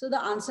 So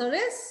the answer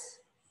is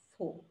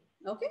 4.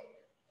 Okay.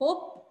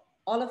 Hope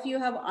all of you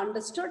have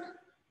understood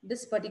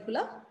this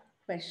particular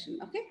question.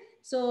 Okay.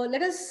 So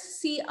let us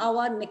see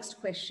our next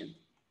question.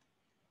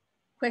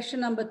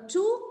 Question number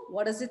 2.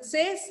 What does it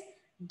say?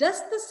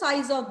 Does the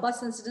size of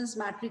bus incidence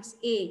matrix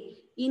A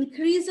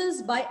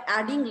increases by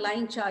adding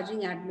line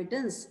charging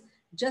admittance?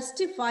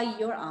 Justify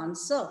your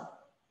answer.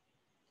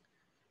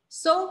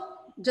 So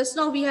just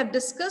now we have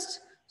discussed.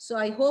 So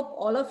I hope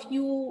all of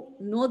you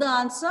know the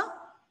answer.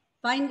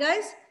 Fine,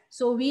 guys.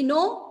 So we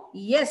know,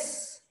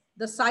 yes,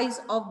 the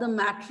size of the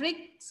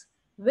matrix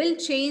will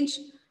change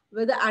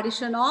with the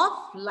addition of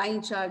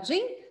line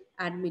charging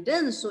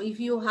admittance. So if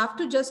you have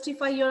to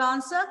justify your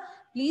answer,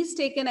 please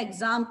take an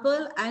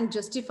example and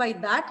justify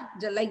that,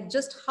 like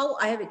just how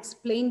I have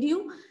explained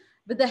you.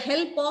 With the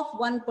help of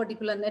one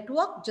particular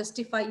network,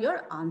 justify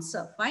your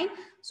answer. Fine.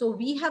 So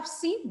we have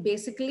seen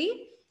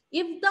basically,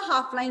 if the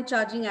half-line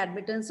charging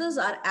admittances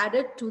are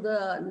added to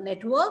the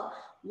network,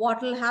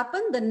 what will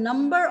happen? The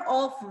number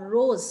of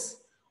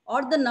rows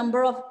or the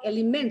number of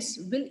elements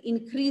will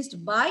increase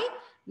by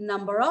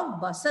number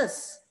of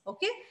buses.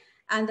 Okay.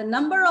 And the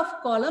number of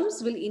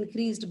columns will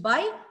increase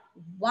by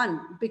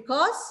 1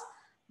 because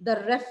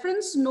the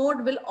reference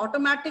node will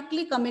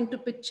automatically come into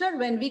picture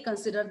when we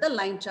consider the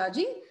line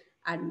charging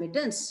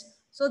admittance.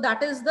 So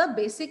that is the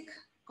basic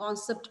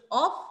concept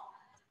of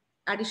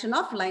addition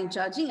of line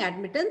charging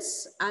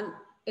admittance, and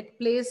it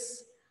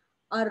plays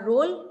a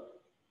role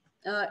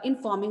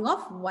in forming of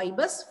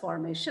Y-bus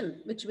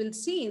formation, which we'll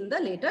see in the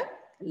later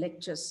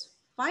lectures.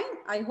 Fine,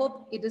 I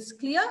hope it is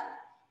clear.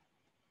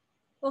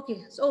 Okay,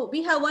 so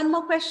we have one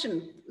more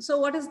question. So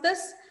what is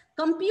this?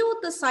 Compute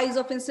the size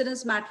of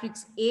incidence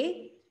matrix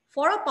A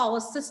for a power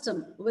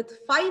system with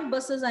 5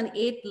 buses and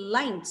 8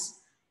 lines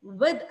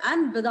with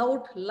and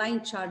without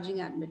line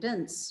charging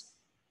admittance.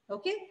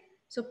 Okay,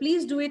 so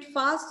please do it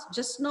fast.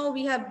 Just now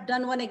we have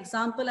done one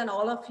example and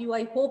all of you,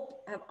 I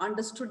hope, have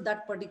understood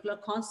that particular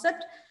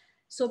concept.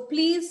 So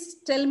please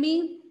tell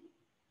me,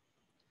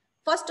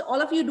 first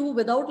all of you do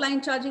without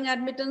line charging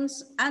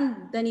admittance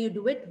and then you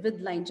do it with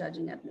line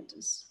charging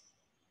admittance.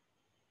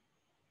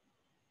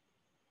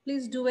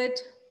 Please do it.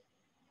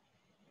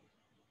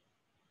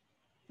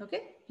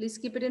 Okay, please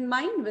keep it in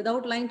mind.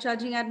 Without line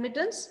charging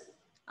admittance,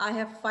 I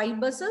have 5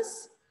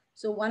 buses.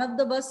 So one of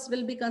the bus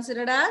will be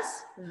considered as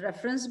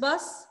reference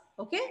bus.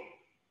 Okay,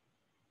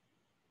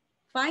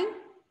 fine.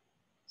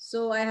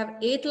 So I have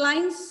 8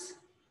 lines.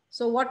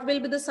 So what will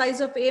be the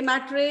size of A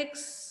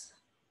matrix?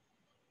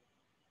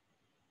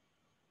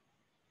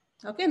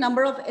 Okay,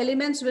 number of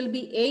elements will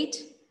be 8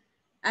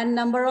 and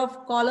number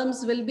of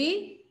columns will be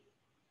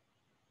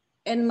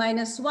n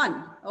minus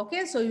 1.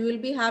 Okay, so you will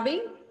be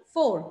having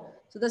 4.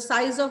 So the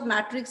size of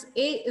matrix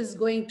A is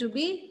going to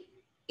be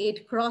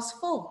 8 cross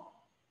 4.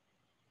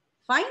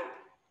 Fine.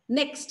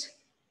 Next,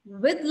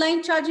 with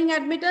line charging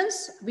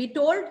admittance, we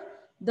told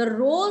the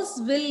rows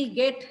will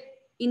get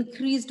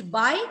increased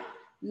by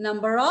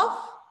number of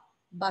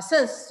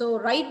buses. So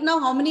right now,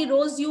 how many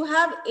rows you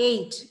have?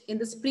 8. In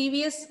this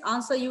previous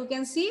answer, you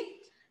can see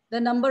the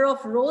number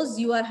of rows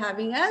you are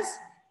having as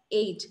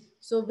 8.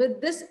 So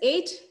with this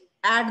 8,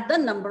 add the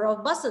number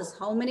of buses.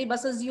 How many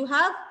buses you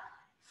have?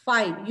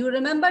 5. You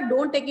remember,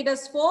 don't take it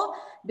as 4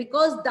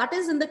 because that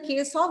is in the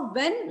case of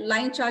when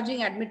line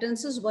charging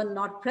admittances were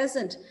not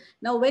present.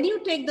 Now, when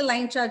you take the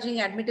line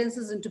charging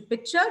admittances into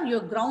picture,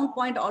 your ground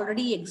point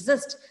already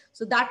exists.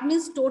 So that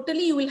means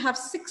totally you will have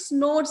 6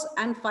 nodes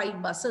and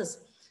 5 buses.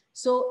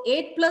 So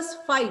 8 plus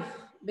 5,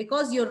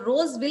 because your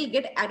rows will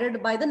get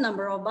added by the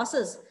number of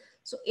buses.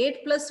 So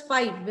 8 plus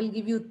 5 will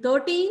give you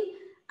 13.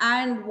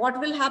 And what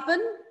will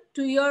happen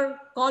to your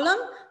column?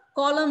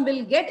 Column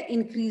will get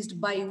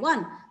increased by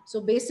 1. So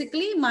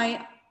basically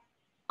my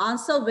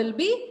answer will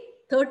be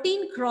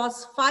 13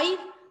 cross 5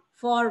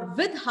 for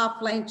with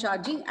half line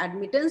charging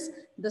admittance,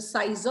 the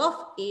size of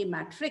A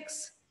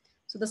matrix.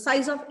 So the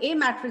size of A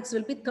matrix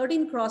will be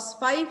 13 cross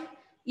 5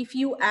 if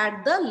you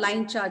add the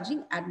line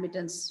charging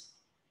admittance.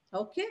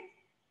 Okay.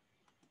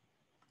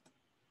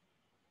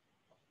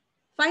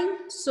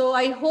 Fine. So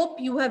I hope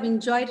you have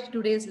enjoyed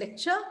today's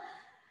lecture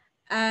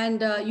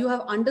and you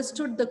have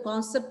understood the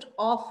concept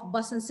of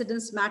bus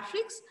incidence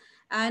matrix,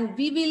 and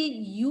we will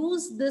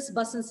use this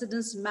bus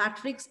incidence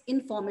matrix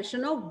in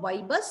formation of Y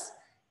bus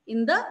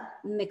in the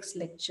next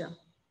lecture.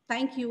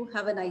 Thank you.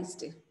 Have a nice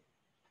day.